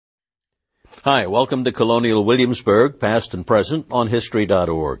Hi, welcome to Colonial Williamsburg, past and present, on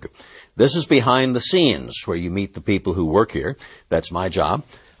History.org. This is Behind the Scenes, where you meet the people who work here. That's my job.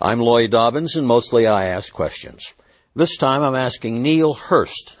 I'm Lloyd Dobbins, and mostly I ask questions. This time I'm asking Neil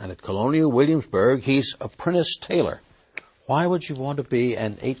Hurst, and at Colonial Williamsburg, he's apprentice tailor. Why would you want to be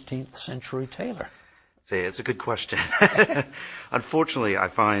an 18th century tailor? It's a good question. Unfortunately, I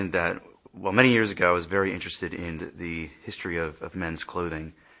find that, many years ago I was very interested in the history of men's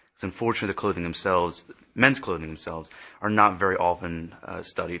clothing. It's unfortunate men's clothing themselves, are not very often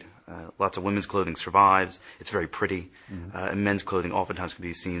studied. Lots of women's clothing survives. It's very pretty. And men's clothing oftentimes can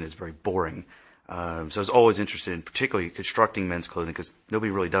be seen as very boring. So I was always interested in particularly constructing men's clothing because nobody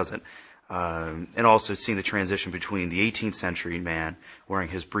really does it. And also seeing the transition between the 18th century man wearing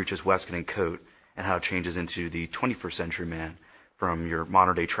his breeches, waistcoat, and coat and how it changes into the 21st century man from your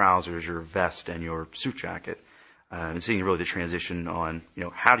modern day trousers, your vest, and your suit jacket. And seeing really the transition on,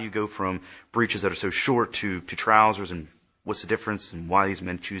 how do you go from breeches that are so short to trousers, and what's the difference, and why these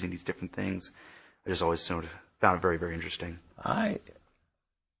men choosing these different things. I just always sort of found it very, very interesting. I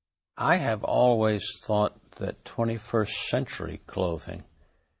have always thought that 21st century clothing,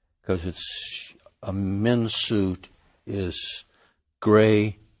 because it's a men's suit, is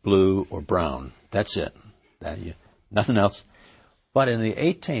gray, blue, or brown. That's it. Nothing else. But in the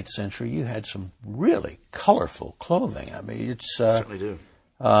 18th century, you had some really colorful clothing. I mean, it's... certainly do.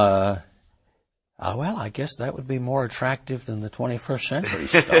 I guess that would be more attractive than the 21st century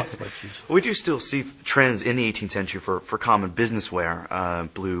stuff. Which is... We do still see trends in the 18th century for common business wear,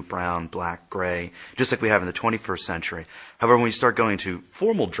 blue, brown, black, gray, just like we have in the 21st century. However, when you start going to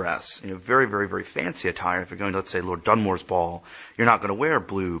formal dress, very, very, very fancy attire, if you're going to, let's say, Lord Dunmore's ball, you're not going to wear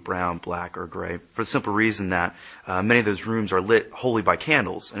blue, brown, black, or gray for the simple reason that many of those rooms are lit wholly by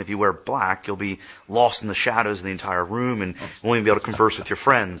candles. And if you wear black, you'll be lost in the shadows of the entire room and won't even be able to converse with your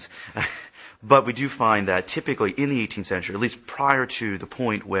friends. But we do find that typically in the 18th century, at least prior to the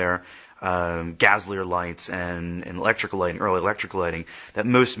point where gaslier lights and electrical lighting, early electrical lighting, that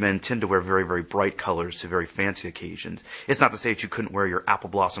most men tend to wear very, very bright colors to very fancy occasions. It's not to say that you couldn't wear your apple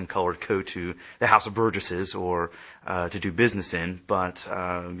blossom colored coat to the House of Burgesses or to do business in, but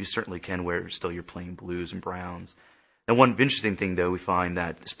you certainly can wear still your plain blues and browns. And one interesting thing, though, we find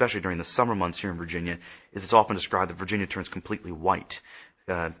that, especially during the summer months here in Virginia, is it's often described that Virginia turns completely white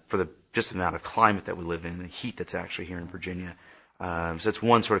for just the amount of climate that we live in, the heat that's actually here in Virginia. So it's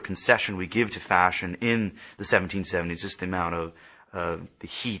one sort of concession we give to fashion in the 1770s, just the amount of the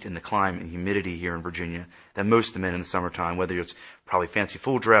heat and the climate and humidity here in Virginia, that most of the men in the summertime, whether it's probably fancy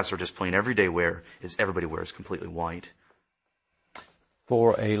full dress or just plain everyday wear, is everybody wears completely white.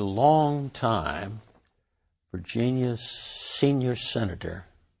 For a long time, Virginia's senior senator,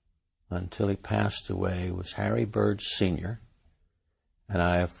 until he passed away, was Harry Byrd Sr., and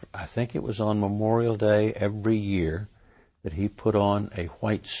I think it was on Memorial Day every year that he put on a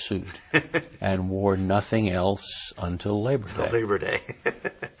white suit and wore nothing else until Labor Day. Until Labor Day.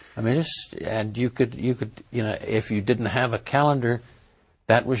 I mean, and you could, if you didn't have a calendar,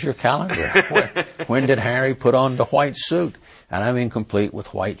 that was your calendar. When did Harry put on the white suit? And I mean, complete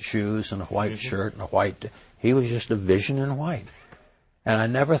with white shoes and a white shirt and he was just a vision in white. And I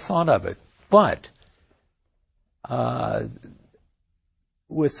never thought of it. But,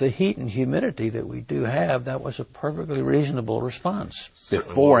 with the heat and humidity that we do have, that was a perfectly reasonable response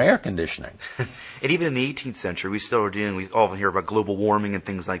before air conditioning. And even in the 18th century, we often hear about global warming and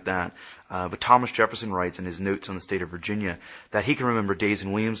things like that. But Thomas Jefferson writes in his notes on the state of Virginia that he can remember days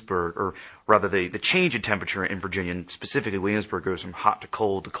in Williamsburg, or rather the change in temperature in Virginia, and specifically Williamsburg goes from hot to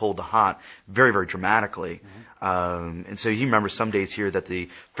cold to hot very, very dramatically. And so he remembers some days here that the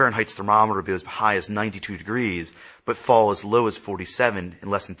Fahrenheit's thermometer would be as high as 92 degrees, but fall as low as 47 in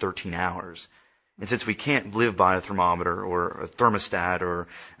less than 13 hours. And since we can't live by a thermometer or a thermostat or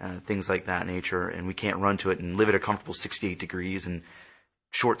things like that nature, and we can't run to it and live at a comfortable 68 degrees and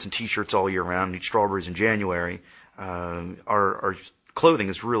shorts and T-shirts all year round and eat strawberries in January, our clothing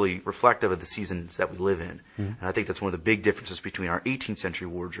is really reflective of the seasons that we live in. And I think that's one of the big differences between our 18th century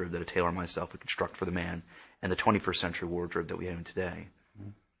wardrobe that a tailor and myself would construct for the man and the 21st century wardrobe that we have today.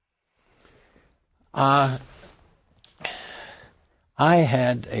 I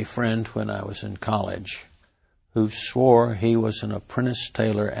had a friend when I was in college who swore he was an apprentice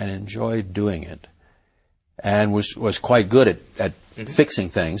tailor and enjoyed doing it, and was quite good at fixing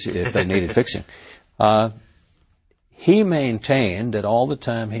things if they needed fixing. He maintained that all the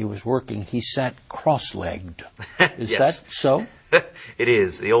time he was working, he sat cross-legged. Is that so? It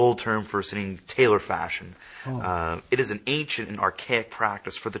is. The old term for sitting tailor fashion. It is an ancient and archaic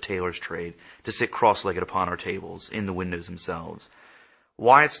practice for the tailor's trade to sit cross-legged upon our tables in the windows themselves.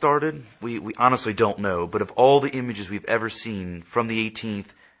 Why it started, we honestly don't know. But of all the images we've ever seen from the 18th,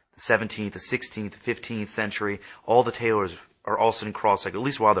 the 17th, the 16th, the 15th century, all the tailors are all sitting cross-legged, at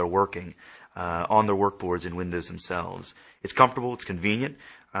least while they're working, on their workboards and windows themselves. It's comfortable, it's convenient.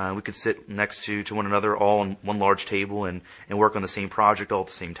 We could sit next to one another all on one large table and work on the same project all at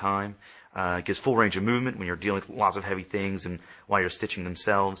the same time. It gives full range of movement when you're dealing with lots of heavy things and while you're stitching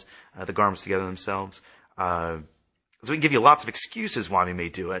themselves, the garments together themselves. So we can give you lots of excuses why we may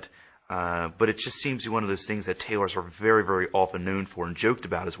do it, but it just seems to be one of those things that tailors are very, very often known for and joked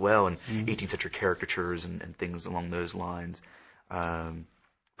about as well in 18th century caricatures and things along those lines.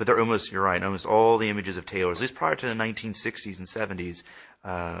 But they're almost, you're right, almost all the images of tailors, at least prior to the 1960s and 70s,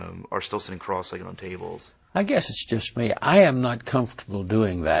 are still sitting cross-legged on tables. I guess it's just me. I am not comfortable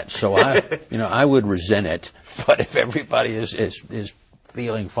doing that, so I would resent it. But if everybody is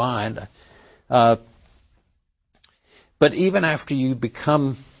feeling fine, but even after you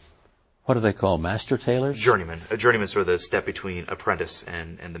become, what do they call, master tailors? Journeyman. A journeyman is sort of the step between apprentice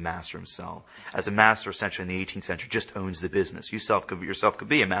and the master himself. As a master, essentially, in the 18th century, just owns the business. You yourself could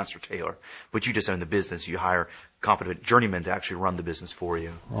be a master tailor, but you just own the business. You hire competent journeymen to actually run the business for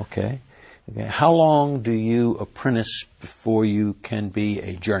you. Okay. How long do you apprentice before you can be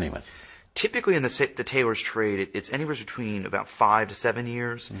a journeyman? Typically in the tailor's trade, it's anywhere between about 5 to 7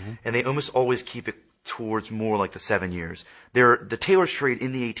 years, and they almost always keep it towards more like the 7 years. The tailor's trade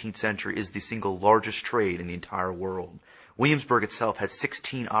in the 18th century is the single largest trade in the entire world. Williamsburg itself had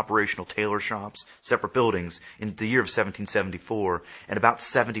 16 operational tailor shops, separate buildings, in the year of 1774, and about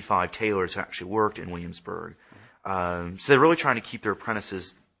 75 tailors who actually worked in Williamsburg. So they're really trying to keep their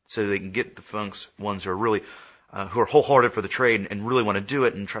apprentices so they can get the ones who are really who are wholehearted for the trade and really want to do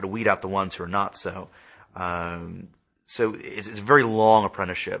it, and try to weed out the ones who are not so. So it's a very long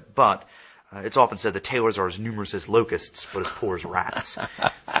apprenticeship, but it's often said that tailors are as numerous as locusts, but as poor as rats.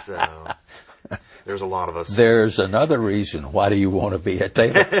 So there's a lot of us. There's another reason. Why do you want to be a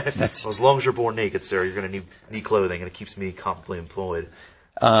tailor? Well, as long as you're born naked, sir, you're going to need clothing, and it keeps me competently employed.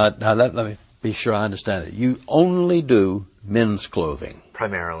 Now let me be sure I understand it. You only do men's clothing.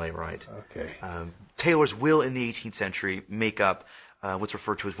 Primarily, right. Okay. Tailors will, in the 18th century, make up what's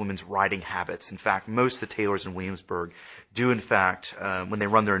referred to as women's riding habits. In fact, most of the tailors in Williamsburg do, in fact, when they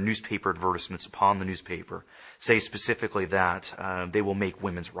run their newspaper advertisements upon the newspaper, say specifically that they will make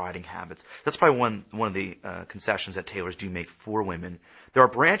women's riding habits. That's probably one of the concessions that tailors do make for women. There are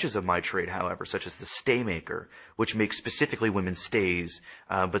branches of my trade, however, such as the staymaker, which makes specifically women's stays,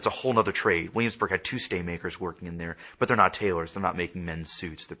 but it's a whole other trade. Williamsburg had 2 staymakers working in there, but they're not tailors. They're not making men's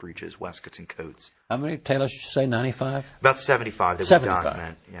suits, the breeches, waistcoats, and coats. How many tailors did you say, 95? About 75 that 75. we've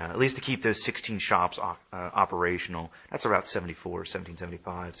documented. Yeah, at least to keep those 16 shops operational. That's about 1775,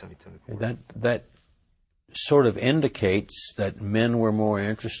 1774. That sort of indicates that men were more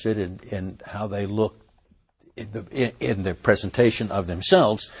interested in how they looked in the presentation of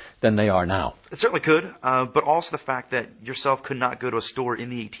themselves than they are now. It certainly could, but also the fact that yourself could not go to a store in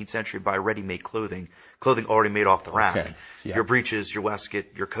the 18th century buy ready-made clothing already made off the rack. Okay. Yeah. Your breeches, your waistcoat,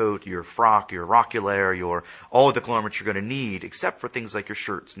 your coat, your frock, your roquelaire, all of the garments you're going to need, except for things like your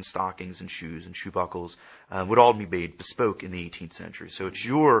shirts and stockings and shoes and shoe buckles, would all be made bespoke in the 18th century. So it's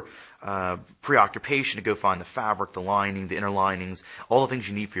your preoccupation to go find the fabric, the lining, the inner linings, all the things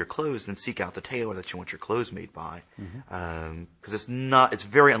you need for your clothes, and then seek out the tailor that you want your clothes made by. Because it's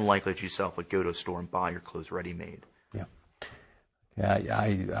very unlikely that you yourself would go to a store and buy your clothes ready-made. Yeah,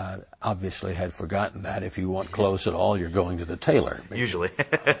 I obviously had forgotten that. If you want clothes at all, you're going to the tailor. Usually.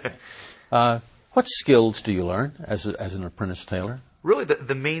 What skills do you learn as an apprentice tailor? Really,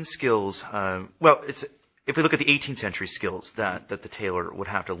 the main skills, if we look at the 18th century skills that the tailor would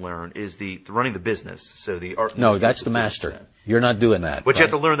have to learn is the running the business. So the art. No, that's the master. You're not doing that. But right? You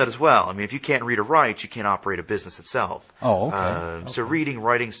have to learn that as well. I mean, if you can't read or write, you can't operate a business itself. Oh, okay. So reading,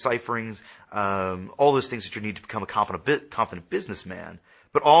 writing, cipherings, all those things that you need to become a competent businessman.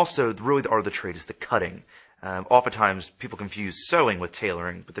 But also, really, the art of the trade is the cutting. Oftentimes, people confuse sewing with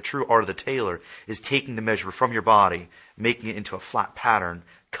tailoring, but the true art of the tailor is taking the measure from your body, making it into a flat pattern,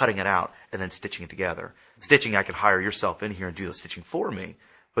 cutting it out, and then stitching it together. Stitching, I could hire yourself in here and do the stitching for me,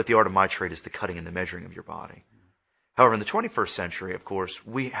 but the art of my trade is the cutting and the measuring of your body. However, in the 21st century, of course,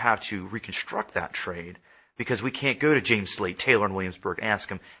 we have to reconstruct that trade because we can't go to James Slate Taylor in Williamsburg and ask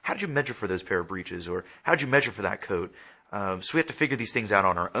him, how did you measure for those pair of breeches, or how did you measure for that coat? So we have to figure these things out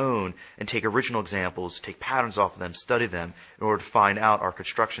on our own and take original examples, take patterns off of them, study them in order to find out our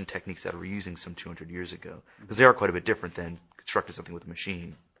construction techniques that we're using some 200 years ago, because they are quite a bit different than constructing something with a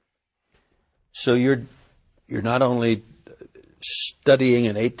machine. So you're not only studying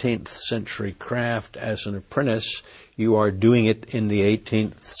an 18th century craft as an apprentice, you are doing it in the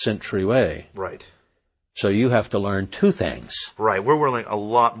 18th century way. Right. So you have to learn two things. Right. We're learning a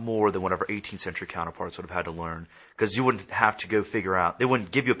lot more than whatever 18th century counterparts would have had to learn. Because you wouldn't have to go figure out, they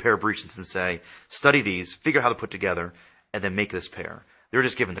wouldn't give you a pair of breeches and say, study these, figure out how to put together, and then make this pair. They were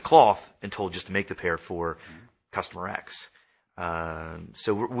just given the cloth and told just to make the pair for customer X.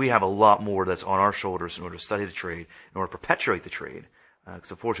 So we have a lot more that's on our shoulders in order to study the trade, in order to perpetuate the trade.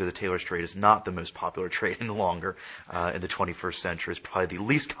 Because unfortunately, the tailor's trade is not the most popular trade any longer in the 21st century. It's probably the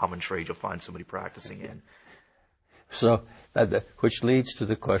least common trade you'll find somebody practicing in. So, which leads to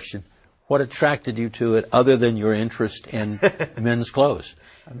the question, what attracted you to it other than your interest in men's clothes?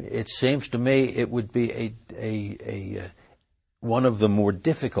 I mean, it seems to me it would be a one of the more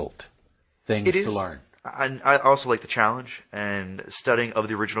difficult things to learn. And I also like the challenge and studying of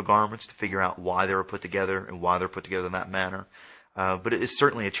the original garments to figure out why they were put together and why they're put together in that manner. But it is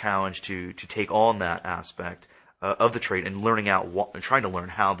certainly a challenge to take on that aspect of the trade and trying to learn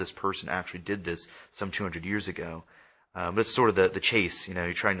how this person actually did this some 200 years ago. But it's sort of the chase,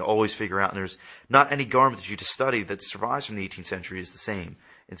 you're trying to always figure out, and there's not any garment that you just study that survives from the 18th century is the same.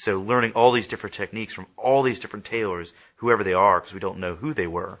 And so learning all these different techniques from all these different tailors, whoever they are, because we don't know who they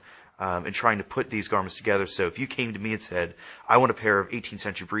were, and trying to put these garments together. So if you came to me and said, I want a pair of 18th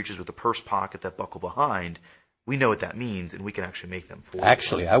century breeches with a purse pocket that buckle behind, we know what that means, and we can actually make them for you.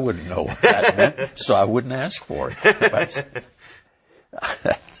 Actually, I wouldn't know what that meant, so I wouldn't ask for it.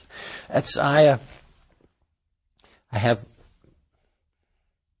 I have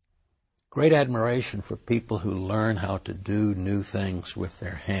great admiration for people who learn how to do new things with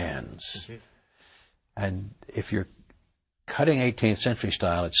their hands. Mm-hmm. And if you're cutting 18th century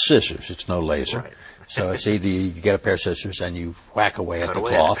style, it's scissors. It's no laser. Right. So it's either you get a pair of scissors and you whack away at the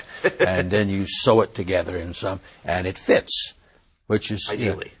cloth, and then you sew it together and it fits, which is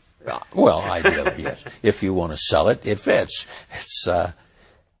ideally. Ideally, yes. If you want to sell it, it fits.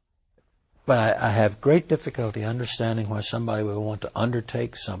 But I have great difficulty understanding why somebody would want to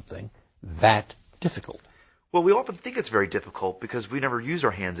undertake something that difficult. Well, we often think it's very difficult because we never use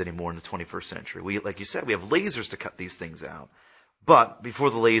our hands anymore in the 21st century. Like you said, we have lasers to cut these things out. But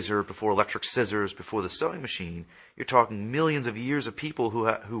before the laser, before electric scissors, before the sewing machine, you're talking millions of years of people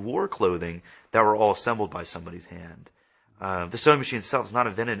who wore clothing that were all assembled by somebody's hand. The sewing machine itself is not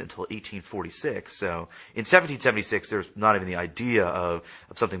invented until 1846. So in 1776, there's not even the idea of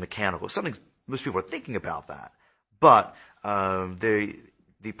something mechanical. Most people are thinking about that. But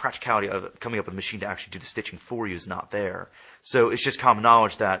the practicality of coming up with a machine to actually do the stitching for you is not there. So it's just common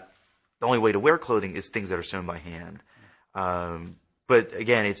knowledge that the only way to wear clothing is things that are sewn by hand. But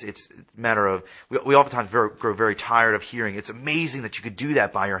again, it's a matter of, we oftentimes grow very tired of hearing, it's amazing that you could do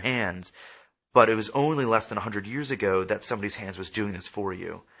that by your hands. But it was only less than 100 years ago that somebody's hands was doing this for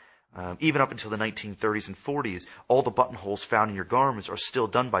you. Even up until the 1930s and 40s, all the buttonholes found in your garments are still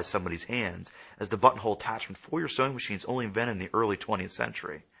done by somebody's hands, as the buttonhole attachment for your sewing machine is only invented in the early 20th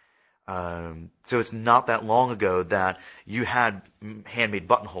century. So it's not that long ago that you had handmade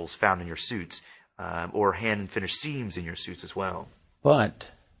buttonholes found in your suits, or hand-finished seams in your suits as well.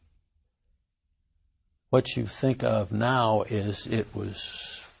 But what you think of now is it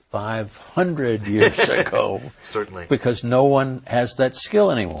was 500 years ago. Certainly. Because no one has that skill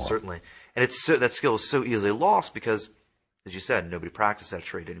anymore. Certainly. And that skill is so easily lost because, as you said, nobody practices that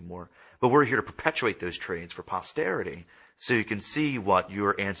trade anymore. But we're here to perpetuate those trades for posterity, so you can see what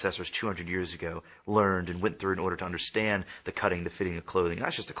your ancestors 200 years ago learned and went through in order to understand the cutting, the fitting of clothing.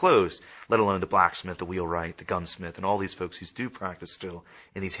 Not just the clothes, let alone the blacksmith, the wheelwright, the gunsmith, and all these folks who do practice still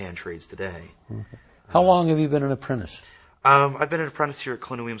in these hand trades today. Mm-hmm. How long have you been an apprentice? I've been an apprentice here at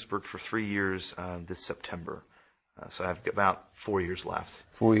Colonial Williamsburg for 3 years this September. So I have about 4 years left.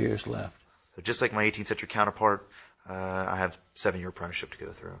 4 years left. So just like my 18th century counterpart, I have 7-year apprenticeship to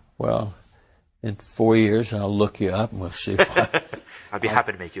go through. Well, in 4 years, I'll look you up and we'll see. I'd be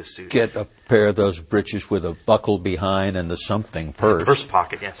happy to make you a suit. Get a pair of those breeches with a buckle behind and the something purse. Purse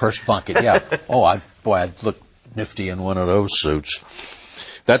pocket, yes. Purse pocket, yeah. I'd look nifty in one of those suits.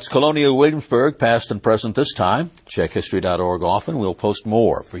 That's Colonial Williamsburg, past and present this time. Check history.org often. We'll post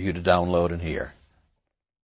more for you to download and hear.